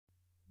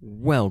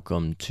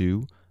Welcome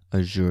to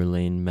Azur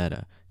Lane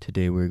Meta.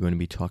 Today we're going to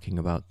be talking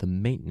about the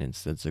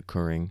maintenance that's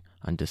occurring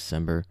on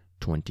December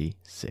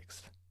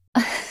 26th.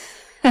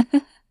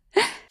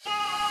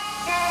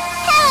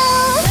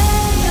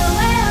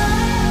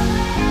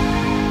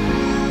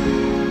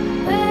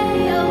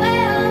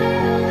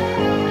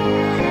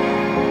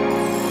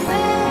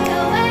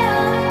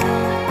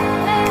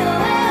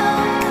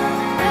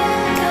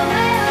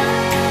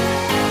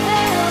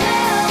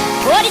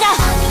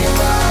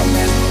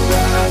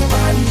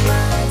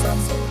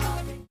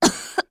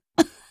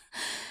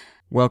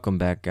 Welcome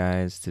back,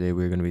 guys. Today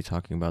we're going to be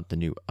talking about the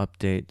new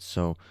update.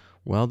 So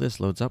while this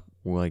loads up,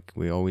 like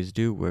we always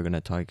do, we're going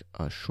to take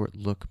a short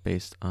look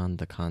based on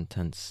the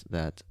contents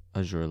that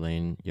Azur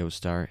Lane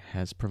Yostar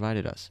has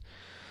provided us.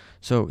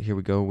 So here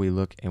we go. We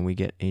look and we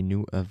get a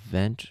new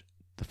event.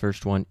 The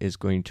first one is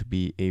going to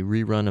be a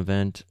rerun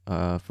event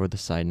for the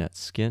side net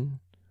skin.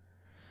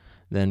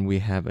 Then we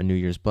have a New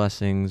Year's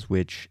Blessings,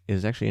 which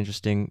is actually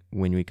interesting.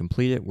 When we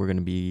complete it, we're going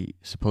to be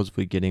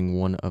supposedly getting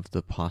one of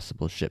the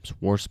possible ships: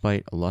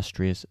 Warspite,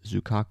 Illustrious,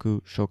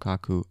 Zukaku,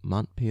 Shokaku,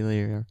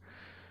 Montpelier,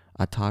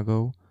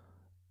 Atago,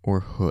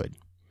 or Hood.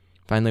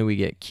 Finally, we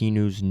get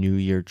Kinu's New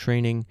Year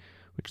Training,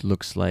 which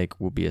looks like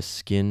will be a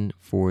skin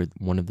for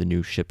one of the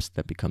new ships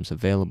that becomes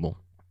available.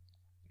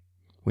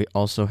 We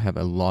also have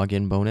a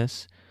login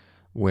bonus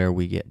where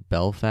we get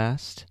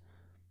Belfast.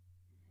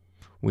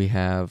 We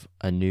have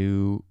a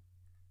new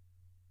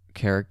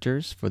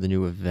characters for the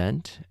new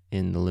event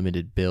in the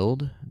limited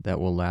build that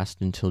will last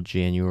until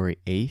January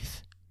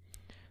 8th.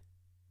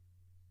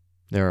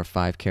 There are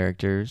 5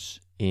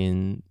 characters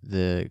in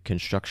the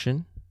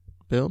construction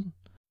build.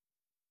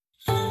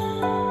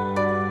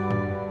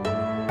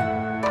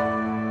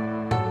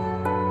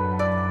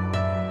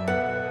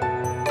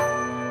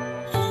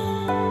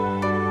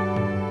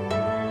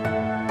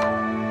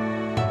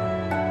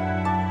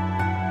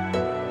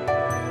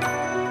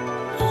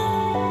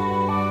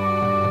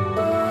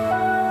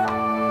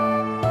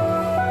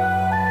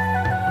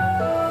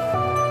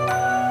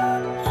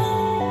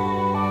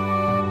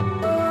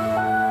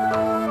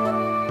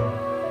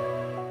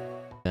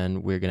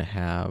 Then we're going to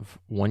have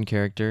one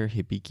character,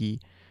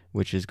 Hibiki,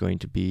 which is going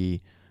to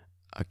be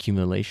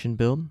accumulation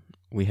build.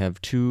 We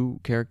have 2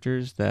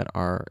 characters that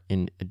are,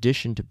 in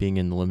addition to being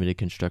in the limited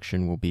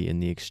construction, will be in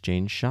the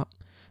exchange shop.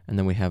 And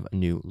then we have a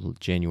new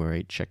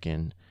January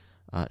check-in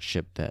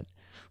ship that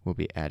will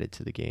be added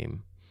to the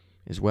game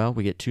as well.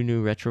 We get 2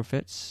 new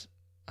retrofits,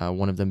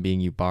 one of them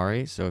being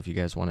Yubari. So if you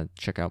guys want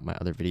to check out my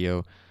other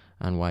video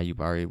on why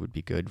Yubari would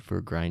be good for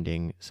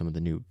grinding some of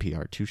the new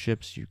PR2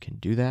 ships, you can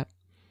do that.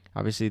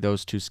 Obviously,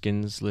 those 2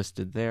 skins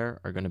listed there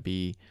are going to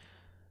be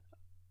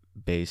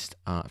based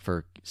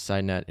for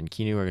SideNet and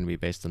Kinu are going to be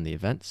based on the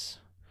events.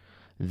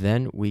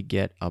 Then we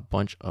get a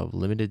bunch of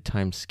limited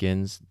time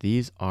skins.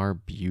 These are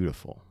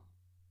beautiful.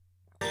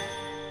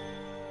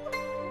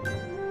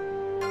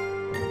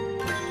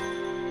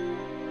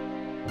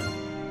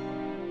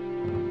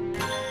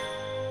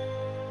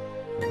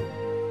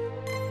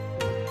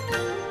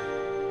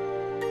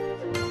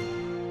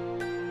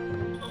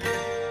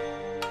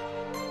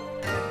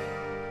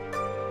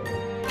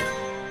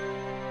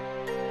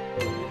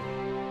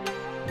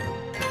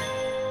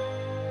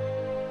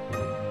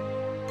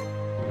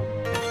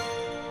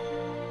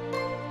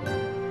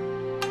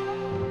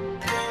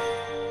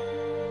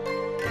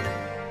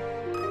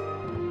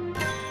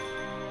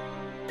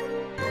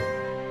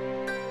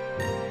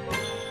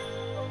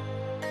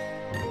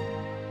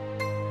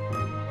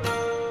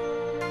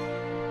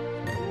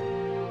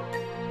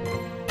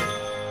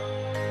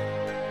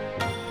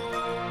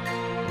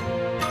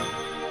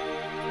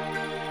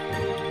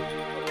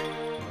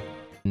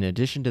 In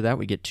addition to that,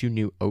 we get 2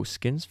 new O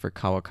skins for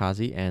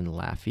Kawakazi and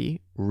Laffy,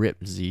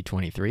 RIP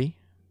Z23,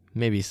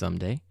 maybe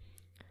someday.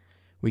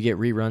 We get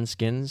rerun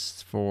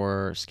skins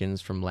for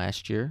skins from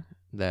last year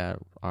that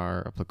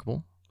are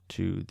applicable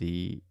to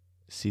the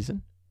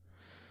season.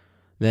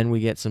 Then we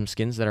get some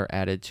skins that are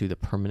added to the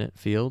permanent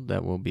field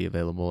that will be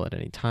available at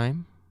any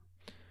time.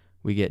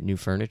 We get new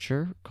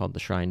furniture called the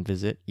Shrine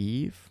Visit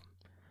Eve,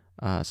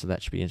 so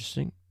that should be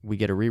interesting. We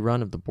get a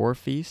rerun of the Boar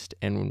Feast,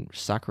 and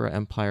Sakura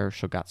Empire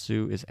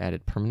Shogatsu is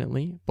added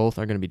permanently. Both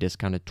are going to be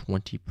discounted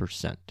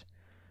 20%.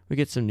 We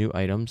get some new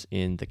items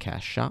in the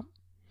cash shop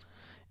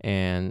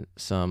and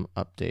some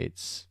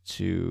updates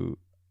to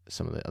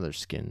some of the other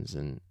skins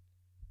and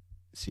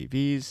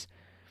CVs.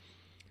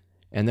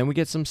 And then we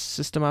get some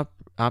system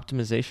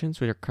optimizations,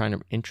 which are kind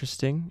of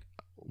interesting.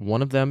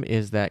 One of them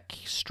is that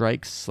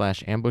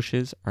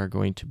strikes/ambushes are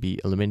going to be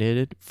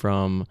eliminated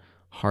from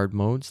hard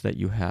modes that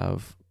you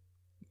have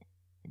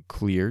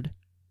cleared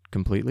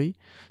completely,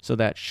 so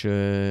that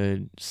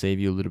should save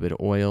you a little bit of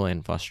oil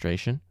and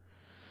frustration.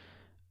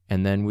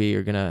 And then we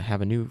are going to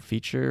have a new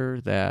feature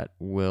that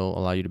will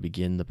allow you to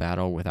begin the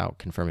battle without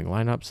confirming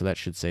lineup, so that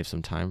should save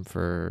some time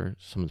for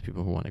some of the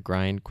people who want to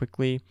grind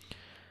quickly.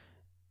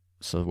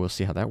 So we'll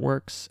see how that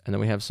works. And then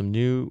we have some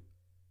new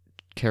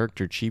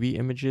character chibi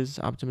images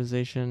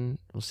optimization.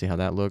 We'll see how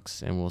that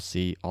looks, and we'll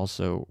see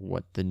also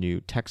what the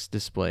new text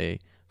display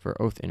for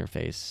Oath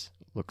interface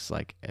looks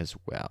like as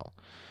well.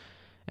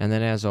 And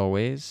then as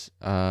always,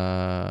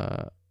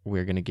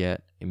 we're going to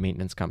get a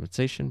maintenance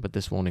compensation, but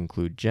this won't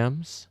include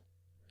gems.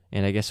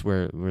 And I guess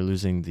we're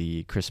losing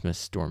the Christmas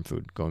storm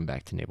food, going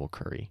back to Naval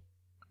Curry.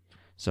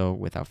 So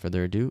without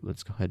further ado,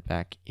 let's go ahead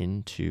back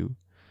into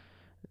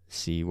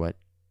see what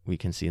we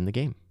can see in the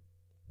game.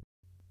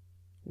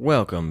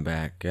 Welcome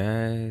back,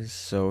 guys.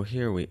 So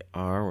here we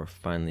are. We're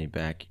finally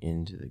back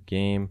into the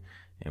game,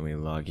 and we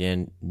log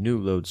in. New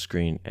load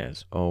screen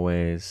as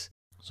always.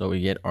 So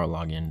we get our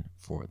login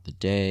for the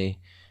day,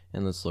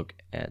 and let's look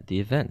at the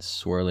events.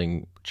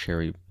 Swirling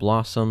cherry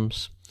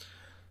blossoms.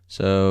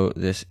 So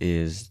this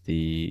is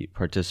the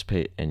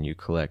participate, and you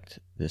collect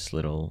this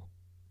little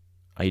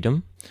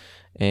item,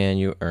 and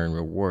you earn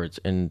rewards.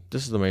 And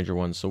this is the major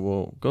one, so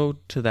we'll go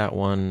to that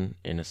one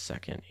in a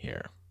second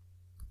here.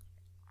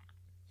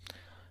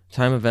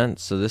 Time event.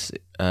 So this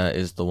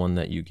is the one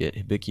that you get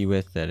Hibiki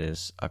with. That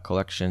is a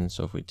collection.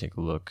 So if we take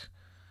a look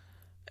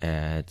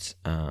at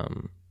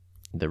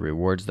the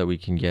rewards that we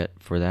can get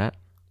for that,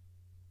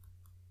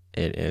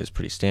 it is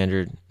pretty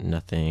standard.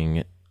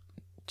 Nothing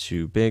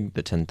too big.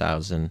 The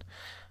 10,000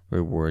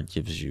 reward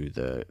gives you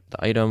the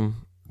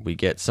item. We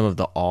get some of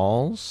the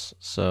alls,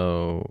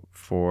 so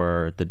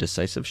for the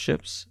decisive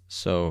ships,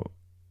 so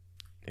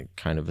it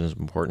kind of is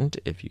important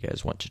if you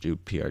guys want to do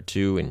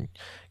PR2 and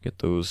get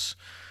those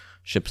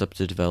ships up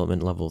to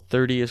development level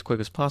 30 as quick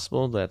as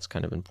possible. That's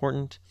kind of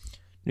important.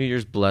 New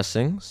Year's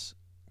blessings.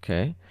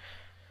 Okay,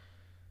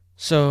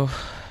 so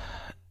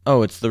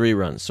it's the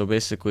rerun. So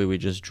basically we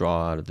just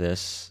draw out of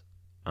this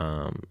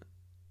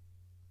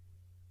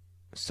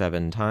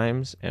 7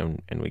 times,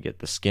 and we get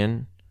the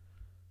skin,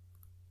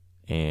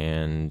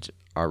 and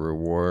our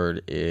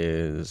reward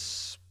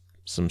is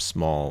some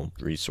small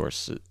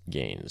resource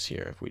gains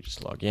here if we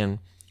just log in.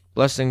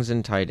 Blessings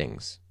and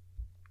tidings.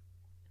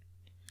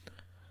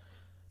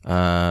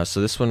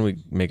 So this one,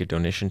 we make a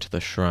donation to the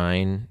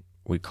shrine.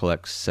 We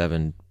collect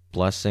 7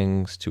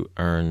 blessings to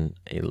earn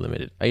a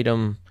limited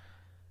item,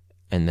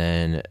 and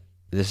then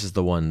this is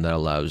the one that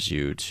allows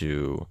you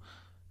to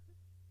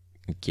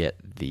get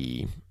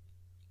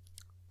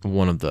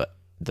one of the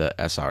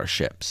SR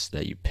ships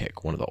that you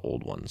pick, one of the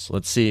old ones.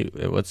 Let's see.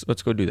 Let's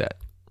go do that.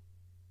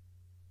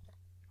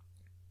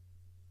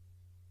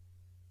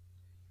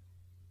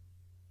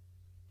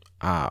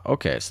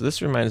 Okay. So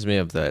this reminds me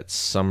of that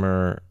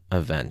summer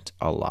event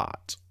a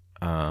lot,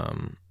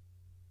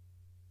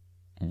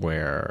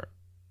 where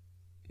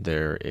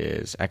there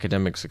is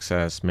academic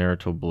success,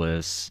 marital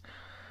bliss,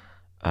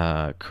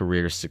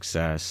 career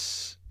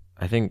success,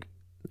 I think,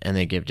 and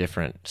they give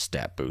different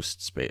stat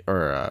boosts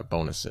or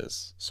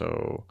bonuses.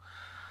 So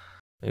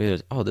maybe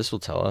there's, this will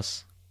tell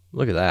us.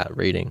 Look at that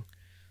rating.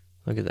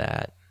 Look at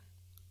that.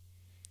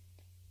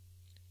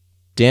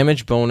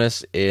 Damage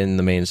bonus in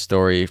the main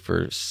story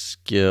for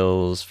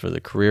skills for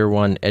the career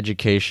one.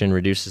 Education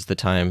reduces the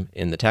time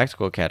in the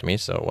tactical academy,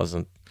 so it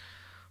wasn't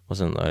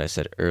what I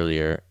said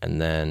earlier.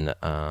 And then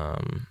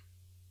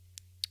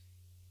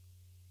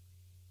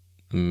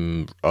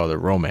the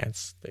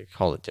romance, they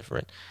call it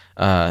different.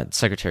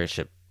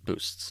 Secretaryship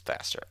boosts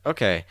faster.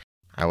 Okay,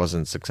 I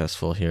wasn't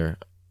successful here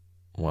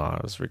while I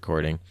was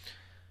recording,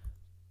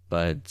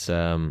 but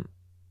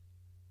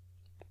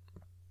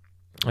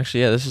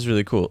actually, yeah, this is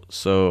really cool.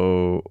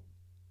 So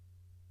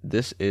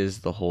this is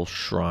the whole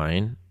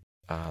shrine.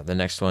 The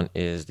next one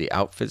is the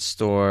outfit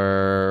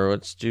store.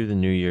 Let's do the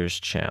New Year's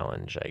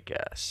challenge, I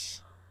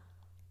guess,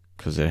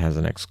 because it has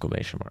an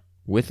exclamation mark.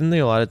 Within the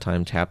allotted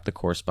time, tap the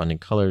corresponding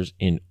colors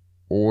in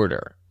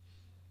order.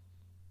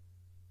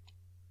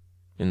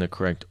 In the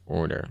correct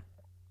order.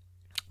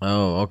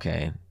 Oh,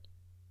 okay.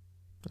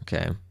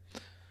 Okay.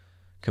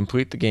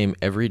 Complete the game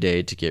every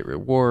day to get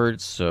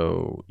rewards,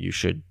 so you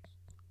should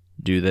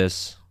do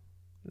this.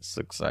 This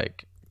looks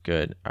like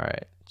good. All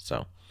right,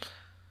 so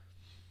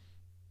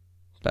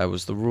that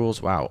was the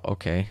rules. Wow,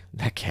 okay.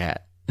 That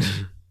cat.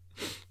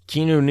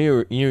 Kino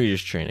New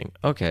Year's training.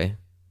 Okay,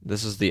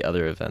 this is the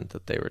other event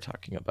that they were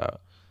talking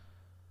about.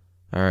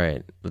 All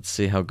right, let's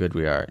see how good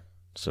we are.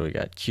 So we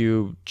got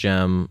cube,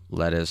 gem,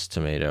 lettuce,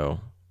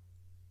 tomato.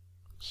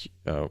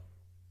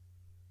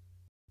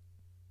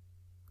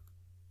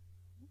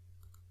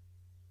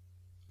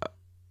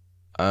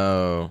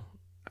 Oh,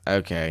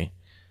 okay.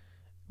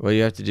 What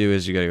you have to do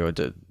is you gotta go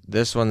to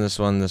this one, this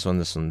one, this one,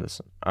 this one, this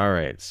one. All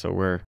right, so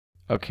we're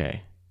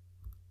okay.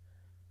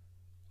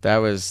 That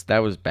was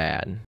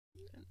bad.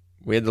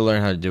 We had to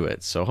learn how to do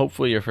it. So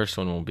hopefully your first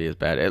one won't be as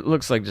bad. It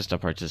looks like just a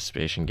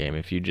participation game.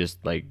 If you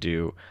just like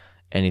do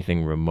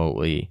anything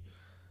remotely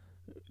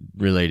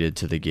related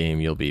to the game,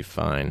 you'll be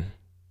fine.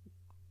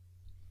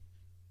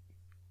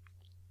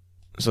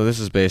 So this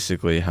is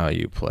basically how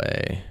you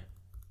play.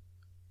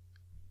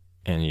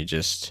 And you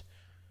just,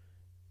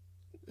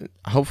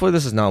 hopefully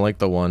this is not like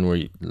the one where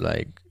you,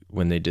 like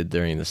when they did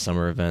during the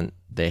summer event,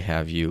 they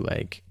have you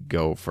like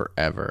go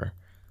forever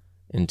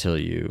until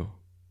you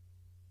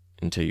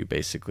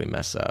basically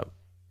mess up.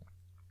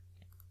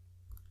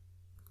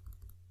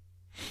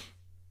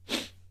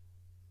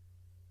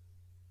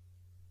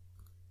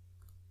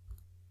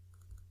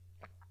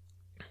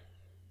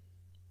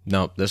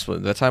 Nope, this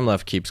one, the time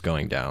left keeps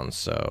going down,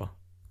 so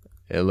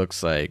it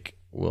looks like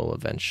we'll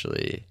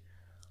eventually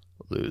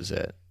lose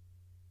it.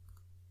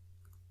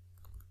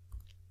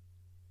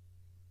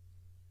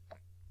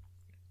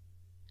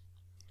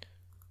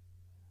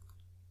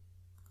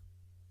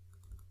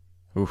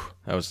 Ooh,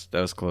 that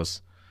was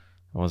close.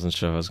 I wasn't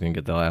sure if I was gonna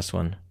get the last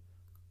one.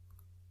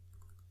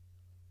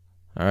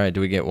 All right,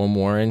 do we get one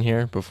more in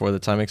here before the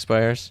time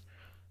expires?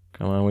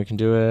 Come on, we can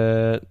do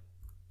it.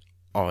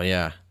 Oh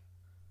yeah.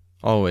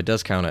 Oh, it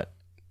does count it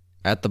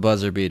at the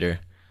buzzer beater.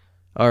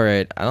 All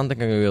right, I don't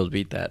think I'm gonna be able to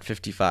beat that.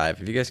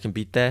 55. If you guys can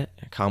beat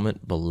that,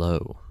 comment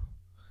below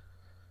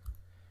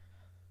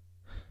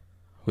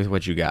with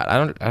what you got.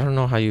 I don't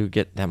know how you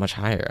get that much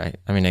higher.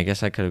 I mean, I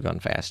guess I could have gone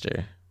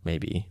faster,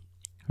 maybe.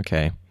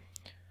 Okay.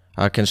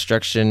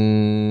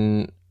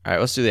 Construction. All right,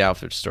 let's do the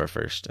outfit store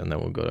first, and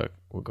then we'll go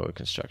to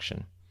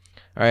construction.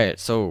 All right,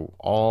 so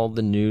all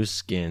the new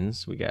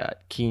skins we got: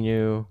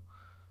 Kinu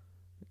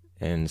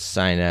and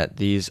Signet.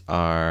 These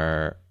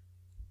are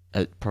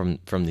from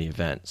the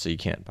event, so you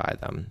can't buy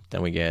them.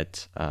 Then we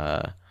get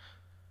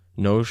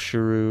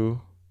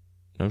Noshiro.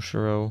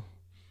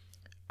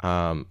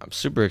 I'm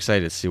super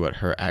excited to see what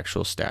her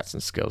actual stats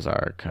and skills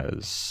are,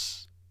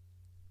 because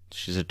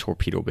she's a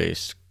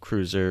torpedo-based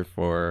cruiser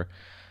for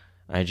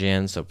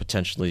IGN, so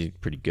potentially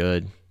pretty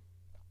good.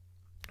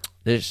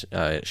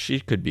 She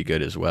could be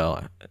good as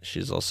well.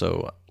 She's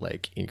also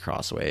like in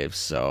crosswaves,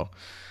 so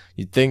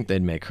you'd think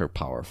they'd make her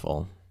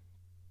powerful.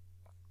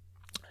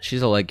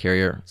 She's a leg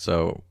carrier,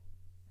 so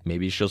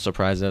maybe she'll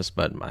surprise us,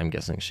 but I'm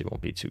guessing she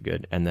won't be too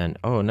good. And then,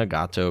 oh,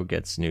 Nagato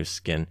gets new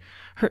skin.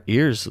 Her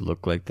ears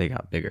look like they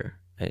got bigger.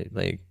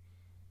 Like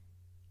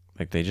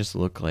they just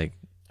look like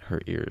her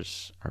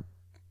ears are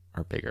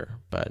bigger,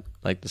 but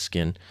like the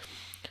skin.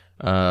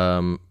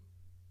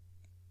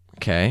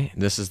 Okay,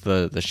 this is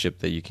the ship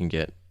that you can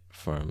get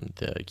from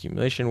the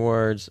accumulation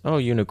wards. Oh,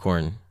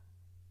 unicorn.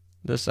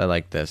 I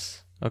like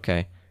this.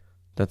 Okay,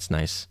 that's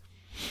nice.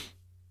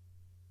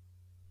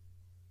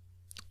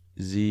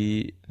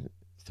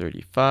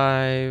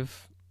 Z35.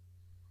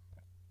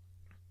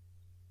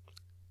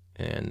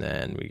 And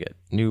then we get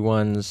new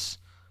ones.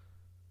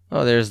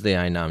 Oh, there's the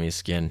Ainami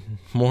skin.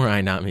 More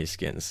Ainami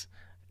skins.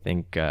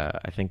 I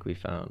think we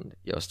found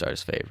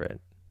Yostar's favorite.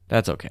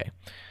 That's okay.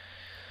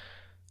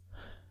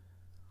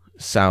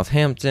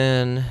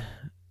 Southampton,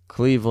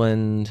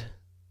 Cleveland.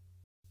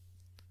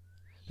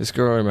 This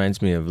girl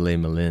reminds me of Le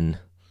Malin,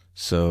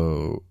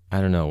 so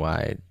I don't know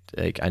why.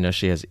 Like, I know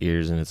she has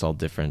ears and it's all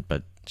different,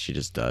 but she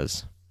just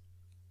does.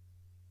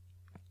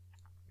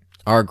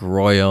 Arc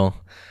Royal.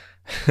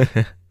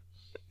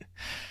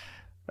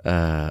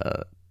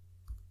 I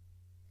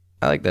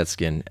like that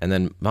skin. And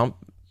then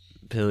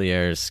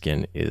Montpellier's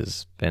skin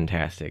is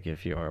fantastic.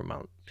 If you're a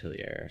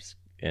Montpellier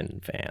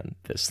skin fan,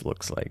 this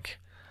looks like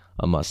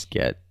a must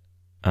get.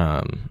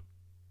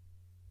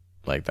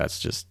 Like, that's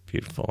just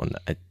beautiful. And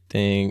I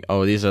think,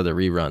 oh, these are the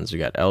reruns. We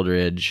got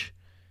Eldridge,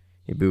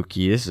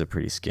 Ibuki. This is a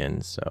pretty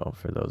skin, so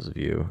for those of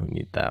you who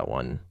need that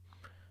one.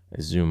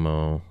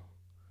 Izumo,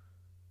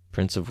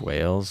 Prince of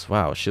Wales.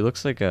 Wow, she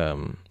looks like a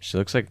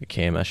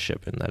KMS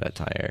ship in that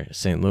attire.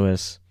 St.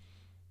 Louis.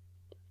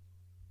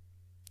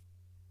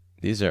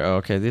 These are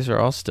okay. These are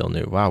all still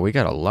new. Wow, we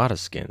got a lot of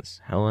skins.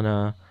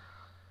 Helena,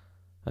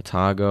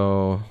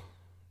 Atago.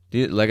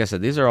 Like I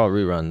said, these are all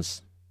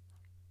reruns.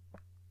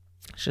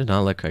 She does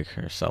not look like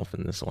herself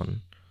in this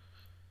one.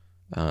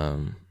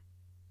 Oh,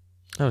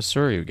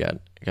 sorry, we got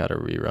a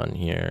rerun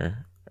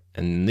here.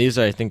 And these,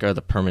 I think, are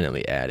the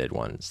permanently added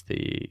ones.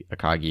 The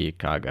Akagi,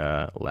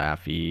 Kaga,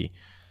 Laffy,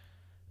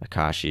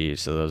 Akashi.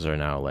 So those are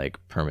now, like,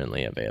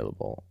 permanently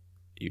available.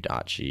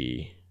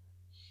 Udachi,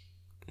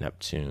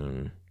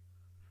 Neptune.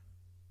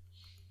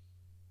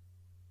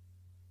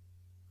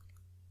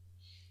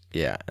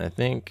 Yeah, and I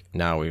think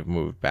now we've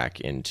moved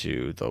back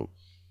into the...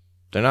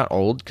 They're not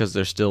old because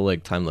they're still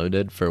like time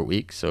limited for a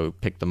week, so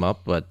pick them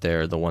up, but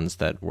they're the ones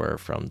that were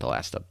from the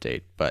last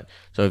update. But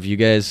so if you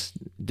guys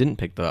didn't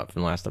pick them up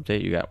from the last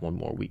update, you got one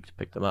more week to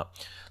pick them up.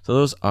 So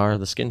those are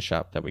the skin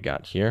shop that we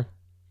got here.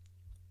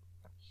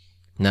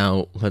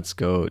 Now let's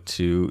go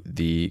to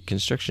the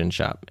construction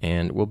shop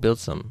and we'll build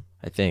some.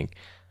 I think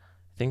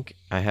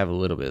I have a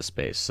little bit of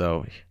space.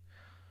 So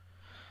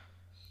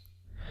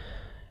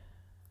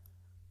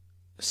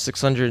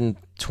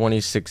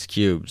 626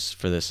 cubes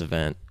for this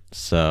event.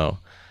 So,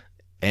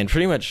 and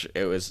pretty much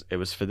it was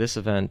for this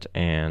event,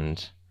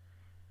 and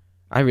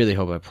I really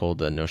hope I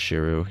pulled a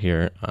Noshiru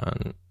here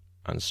on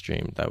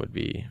stream. That would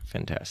be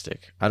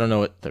fantastic. I don't know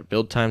what their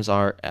build times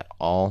are at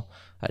all.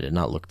 I did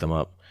not look them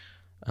up.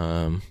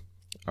 Yeah,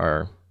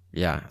 I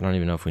don't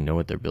even know if we know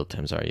what their build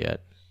times are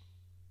yet.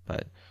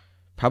 But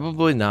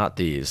probably not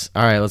these.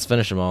 All right, let's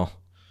finish them all.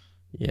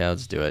 Yeah,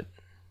 let's do it.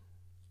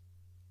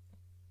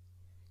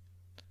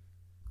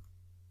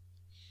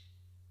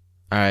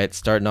 All right,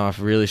 starting off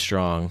really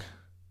strong.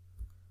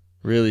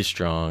 Really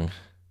strong.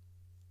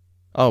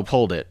 Oh,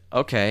 pulled it.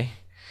 Okay.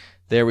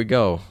 There we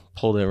go.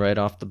 Pulled it right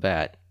off the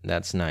bat.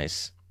 That's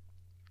nice.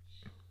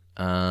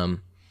 Yeah,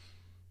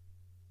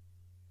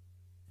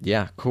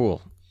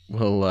 cool.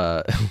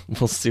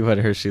 we'll see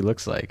what she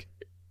looks like.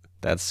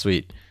 That's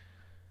sweet.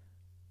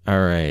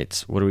 All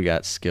right, what do we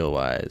got skill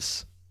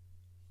wise?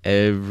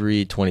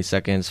 Every 20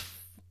 seconds,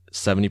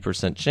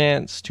 70%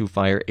 chance to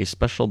fire a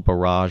special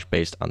barrage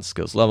based on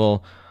skills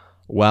level,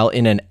 while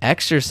in an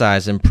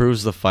exercise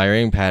improves the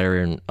firing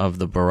pattern of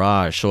the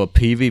barrage. So a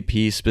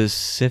PvP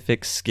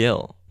specific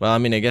skill. Well, I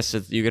mean, I guess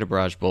you get a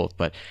barrage both,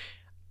 but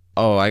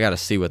oh, I gotta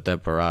see what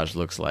that barrage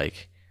looks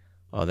like.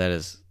 Oh, that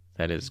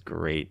is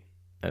great.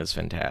 That is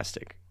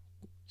fantastic.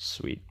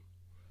 Sweet.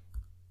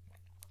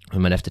 I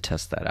might have to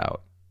test that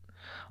out.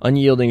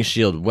 Unyielding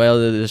shield. While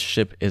this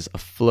ship is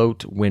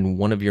afloat, when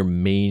one of your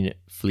main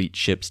fleet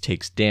ships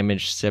takes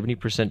damage,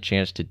 70%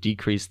 chance to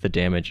decrease the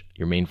damage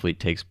your main fleet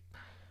takes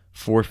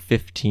for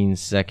 15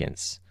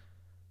 seconds.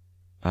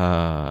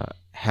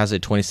 Has a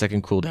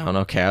 20-second cooldown.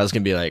 Okay, I was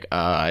gonna be like,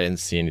 I didn't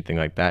see anything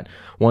like that.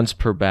 Once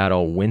per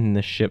battle, when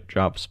the ship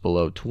drops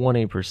below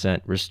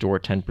 20%, restore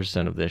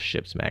 10% of this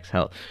ship's max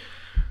health.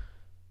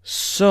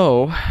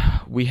 So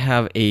we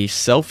have a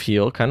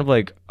self-heal, kind of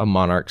like a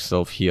Monarch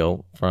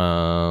self-heal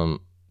from.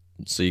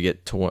 So you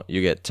get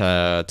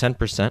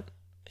 10%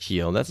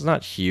 heal. That's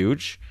not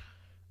huge,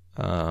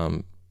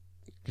 because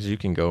you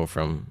can go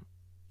from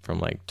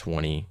like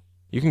 20.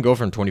 You can go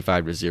from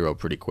 25 to 0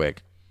 pretty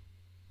quick,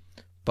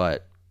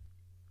 but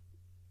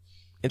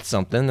it's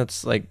something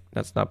that's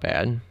not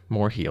bad.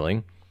 More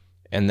healing,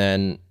 and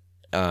then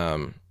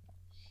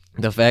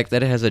the fact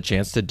that it has a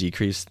chance to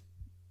decrease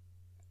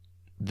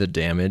the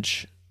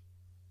damage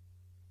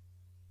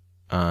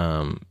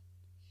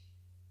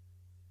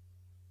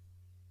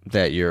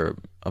that your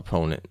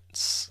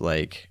opponents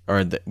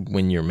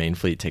when your main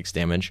fleet takes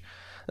damage.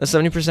 The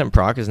 70%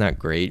 proc is not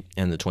great,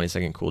 and the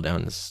 20-second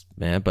cooldown is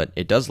but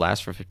it does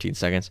last for 15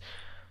 seconds.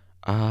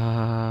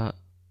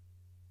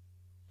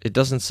 It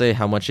doesn't say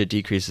how much it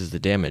decreases the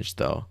damage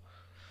though.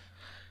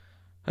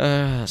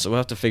 So we'll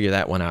have to figure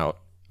that one out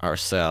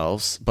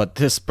ourselves. But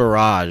this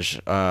barrage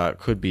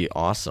could be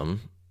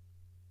awesome.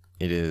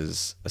 It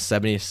is a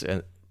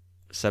 70%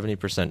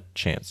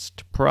 chance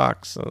to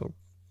proc, so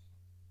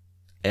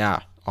yeah,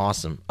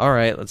 awesome. All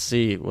right, let's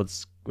see.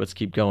 Let's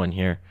keep going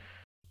here.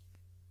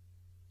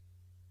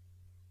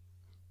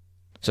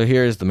 So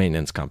here is the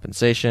maintenance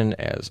compensation,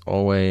 as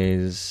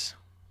always.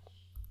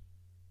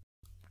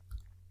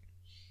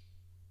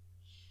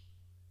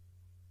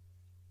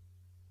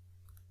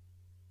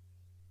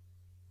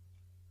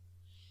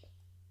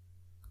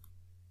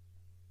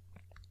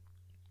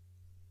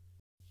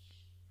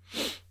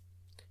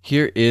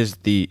 Here is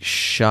the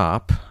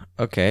shop.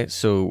 Okay,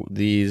 so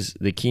the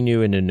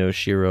Kinu and the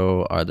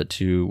Noshiro are the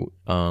two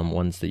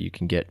ones that you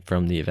can get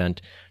from the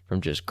event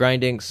from just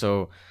grinding.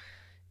 So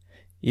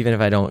even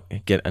if I don't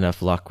get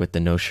enough luck with the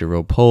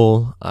Noshiro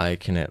pole, I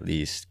can at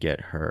least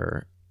get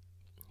her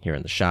here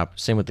in the shop.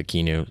 Same with the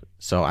Kinu.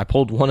 So I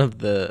pulled one of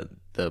the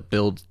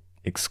build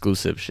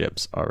exclusive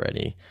ships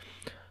already.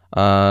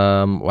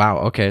 Wow,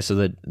 okay, so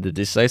the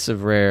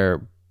decisive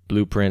rare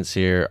blueprints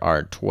here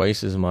are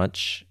twice as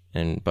much.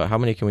 But how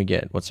many can we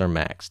get? What's our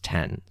max?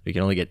 10. We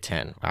can only get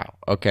 10. Wow.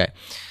 Okay.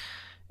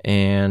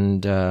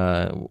 And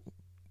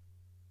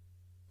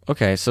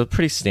okay, so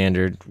pretty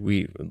standard.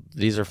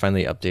 These are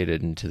finally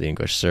updated into the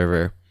English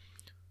server.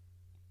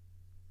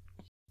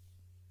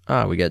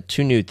 We got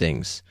two new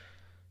things.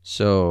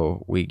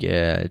 So we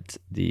get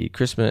the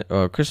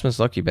Christmas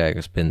lucky bag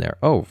has been there.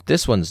 Oh,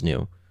 this one's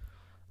new.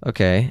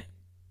 Okay.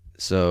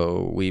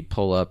 So we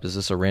pull up. Is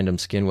this a random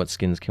skin? What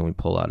skins can we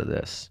pull out of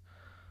this?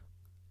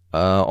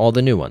 All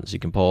the new ones. You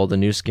can pull all the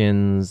new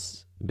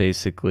skins,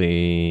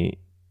 basically,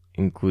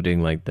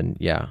 including like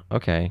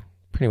okay,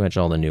 pretty much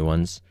all the new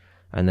ones.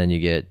 And then you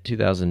get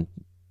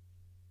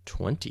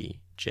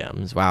 2020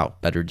 gems. Wow,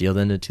 better deal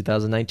than the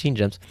 2019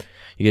 gems.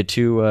 You get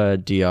two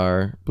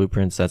DR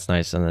blueprints. That's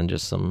nice, and then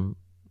just some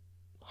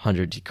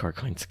 100 decor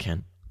coins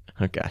again.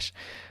 Oh gosh.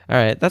 All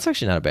right, that's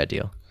actually not a bad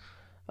deal.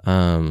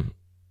 Oh,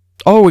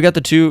 we got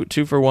the two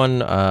for one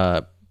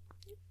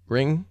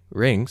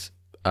rings.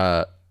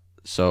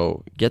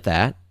 So get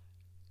that.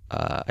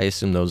 I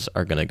assume those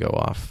are gonna go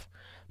off.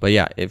 But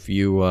yeah, if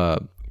you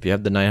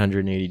have the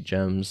 980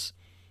 gems,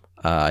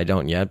 I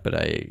don't yet, but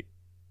I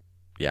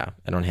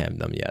don't have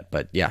them yet.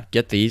 But yeah,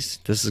 get these.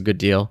 This is a good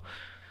deal.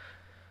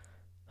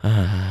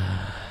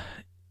 Yeah,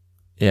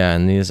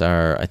 and these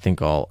are, I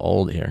think, all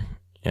old here.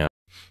 Yeah.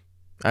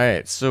 All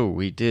right, so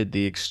we did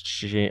the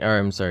exchange. Or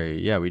I'm sorry.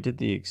 Yeah, we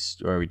did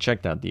we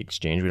checked out the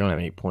exchange. We don't have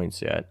any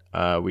points yet.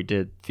 We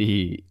did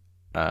the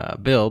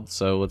build,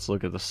 so let's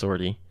look at the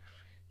sortie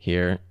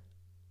here.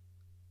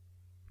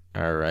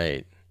 All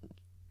right,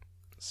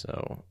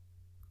 so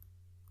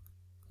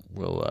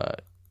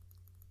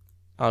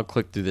I'll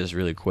click through this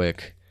really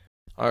quick.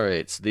 All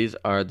right, so these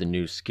are the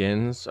new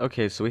skins.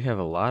 Okay, so we have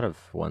a lot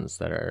of ones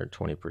that are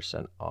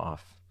 20%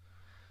 off.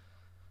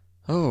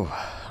 Oh,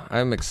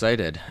 I'm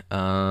excited.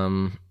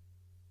 The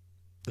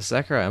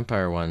Sakura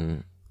Empire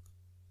one,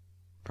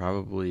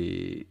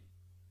 probably.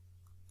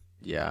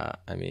 Yeah,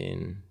 I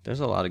mean,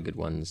 there's a lot of good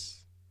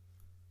ones.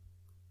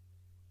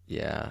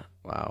 Yeah,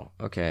 wow,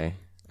 okay.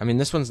 I mean,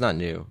 this one's not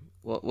new.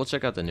 We'll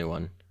check out the new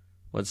one.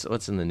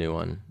 What's in the new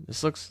one?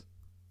 This looks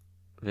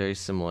very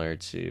similar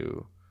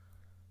to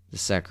the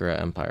Sakura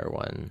Empire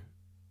one.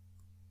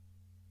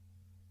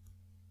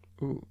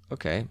 Ooh,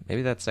 okay.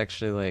 Maybe that's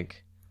actually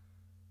like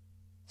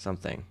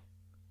something.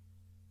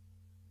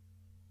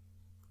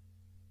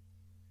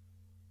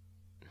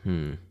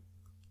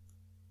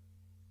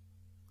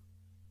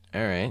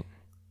 Alright.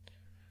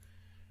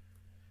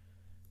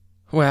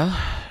 Well,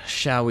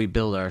 shall we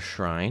build our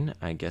shrine?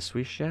 I guess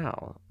we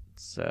shall.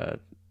 It's a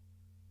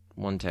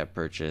one-tap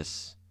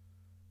purchase.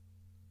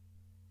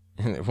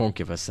 And it won't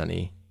give us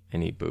any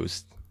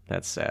boost.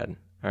 That's sad.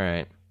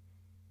 Alright.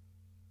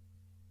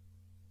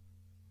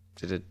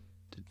 Did it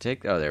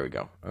take? Oh, there we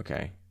go.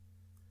 Okay.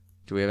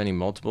 Do we have any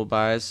multiple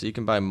buys? So you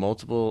can buy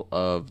multiple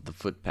of the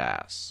foot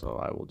pass. So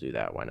I will do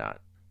that. Why not?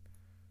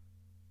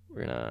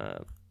 We're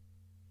gonna...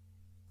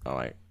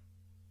 Oh,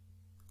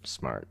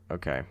 smart.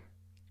 Okay.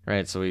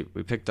 Right, so we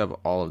picked up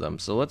all of them.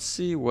 So let's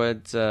see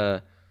what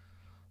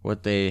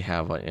they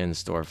have in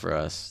store for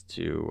us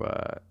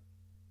to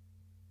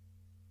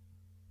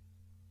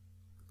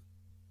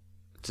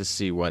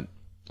see what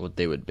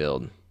they would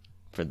build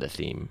for the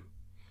theme.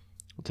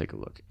 We'll take a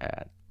look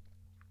at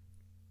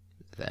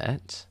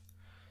that.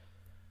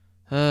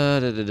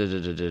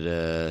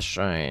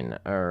 Shrine.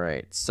 All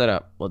right, set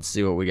up. Let's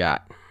see what we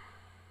got.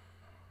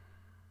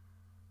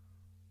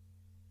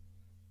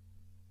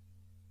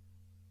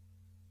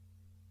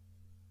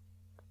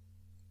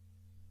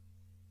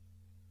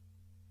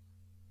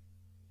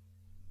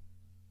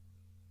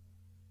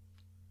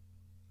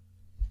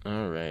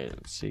 All right,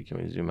 let's see. Can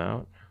we zoom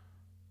out?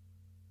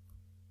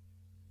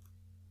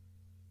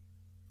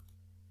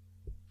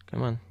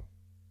 Come on.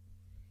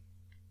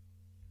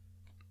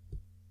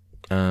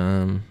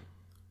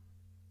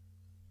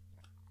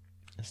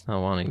 It's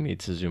not wanting me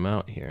to zoom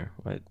out here.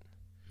 What?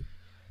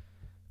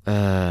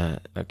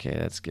 Okay,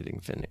 that's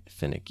getting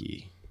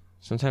finicky.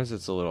 Sometimes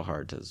it's a little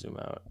hard to zoom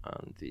out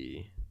on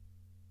the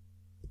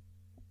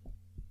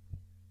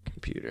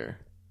computer.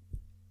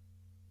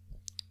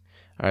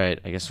 All right,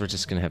 I guess we're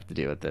just gonna have to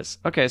deal with this.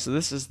 Okay, so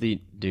this is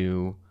the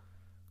new.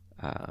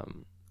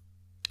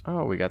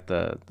 Oh, we got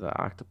the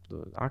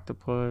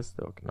octopus.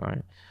 All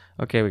right.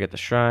 Okay, we got the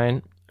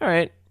shrine. All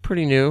right,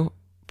 pretty new,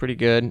 pretty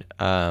good.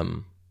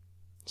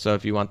 So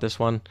if you want this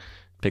one,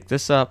 pick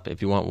this up.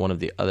 If you want one of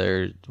the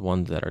other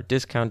ones that are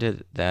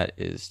discounted, that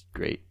is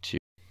great too.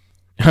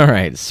 All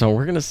right, so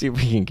we're gonna see if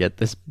we can get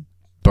this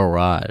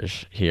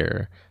barrage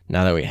here.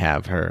 Now that we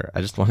have her,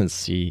 I just want to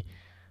see.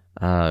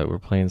 We're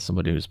playing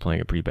somebody who's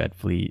playing a pretty bad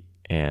fleet,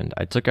 and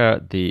I took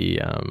out the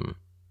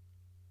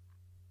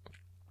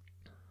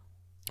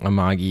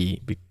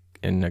Amagi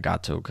and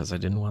Nagato because I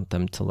didn't want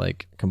them to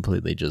like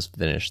completely just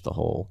finish the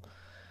whole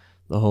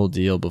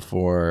deal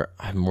before.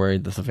 I'm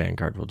worried that the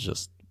Vanguard will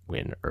just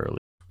win early.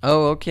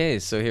 Oh, okay,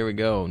 so here we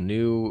go.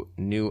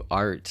 New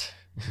art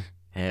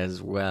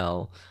as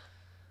well.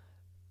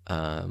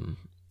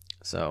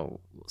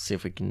 So we'll see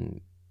if we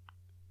can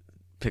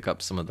pick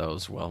up some of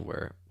those while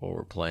we're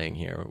playing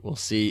here. We'll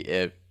see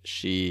if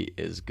she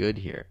is good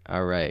here.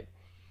 All right.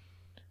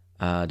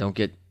 Don't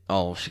get...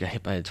 Oh, she got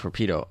hit by a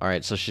torpedo. All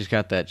right, so she's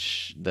got that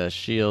the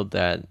shield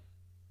that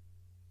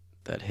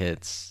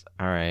hits.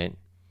 All right.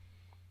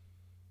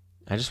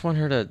 I just want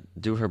her to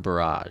do her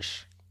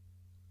barrage.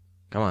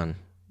 Come on.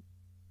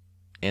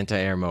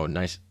 Anti-air mode.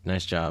 Nice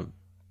job,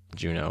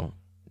 Juno.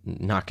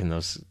 Knocking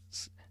those...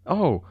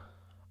 Oh,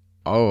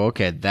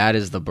 okay, that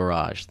is the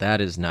barrage.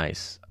 That is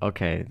nice.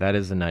 Okay, that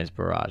is a nice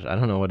barrage. I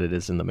don't know what it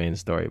is in the main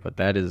story, but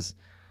that's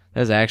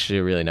actually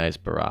a really nice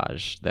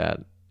barrage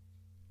that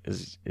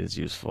is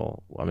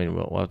useful. I mean,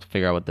 we'll have to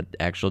figure out what the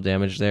actual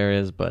damage there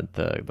is, but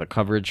the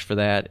coverage for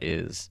that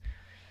is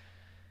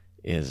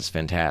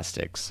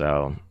fantastic.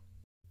 So,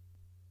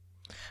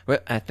 well,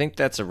 I think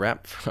that's a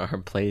wrap for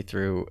our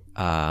playthrough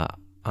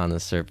on the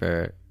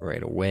server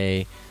right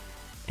away,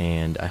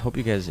 and I hope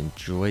you guys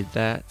enjoyed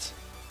that.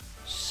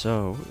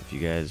 So, if you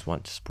guys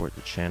want to support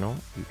the channel,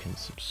 you can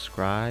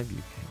subscribe, you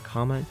can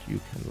comment, you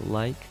can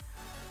like,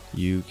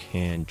 you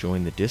can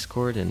join the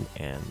Discord and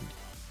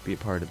be a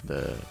part of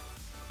the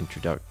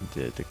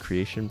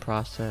creation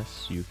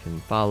process. You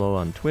can follow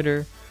on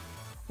Twitter,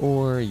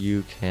 or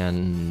you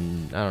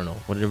can, I don't know,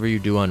 whatever you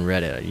do on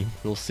Reddit.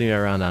 You'll see me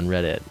around on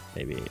Reddit,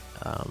 maybe,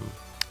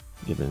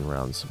 giving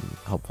around some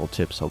helpful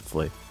tips,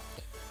 hopefully.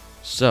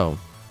 So,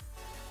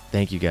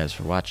 thank you guys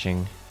for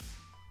watching.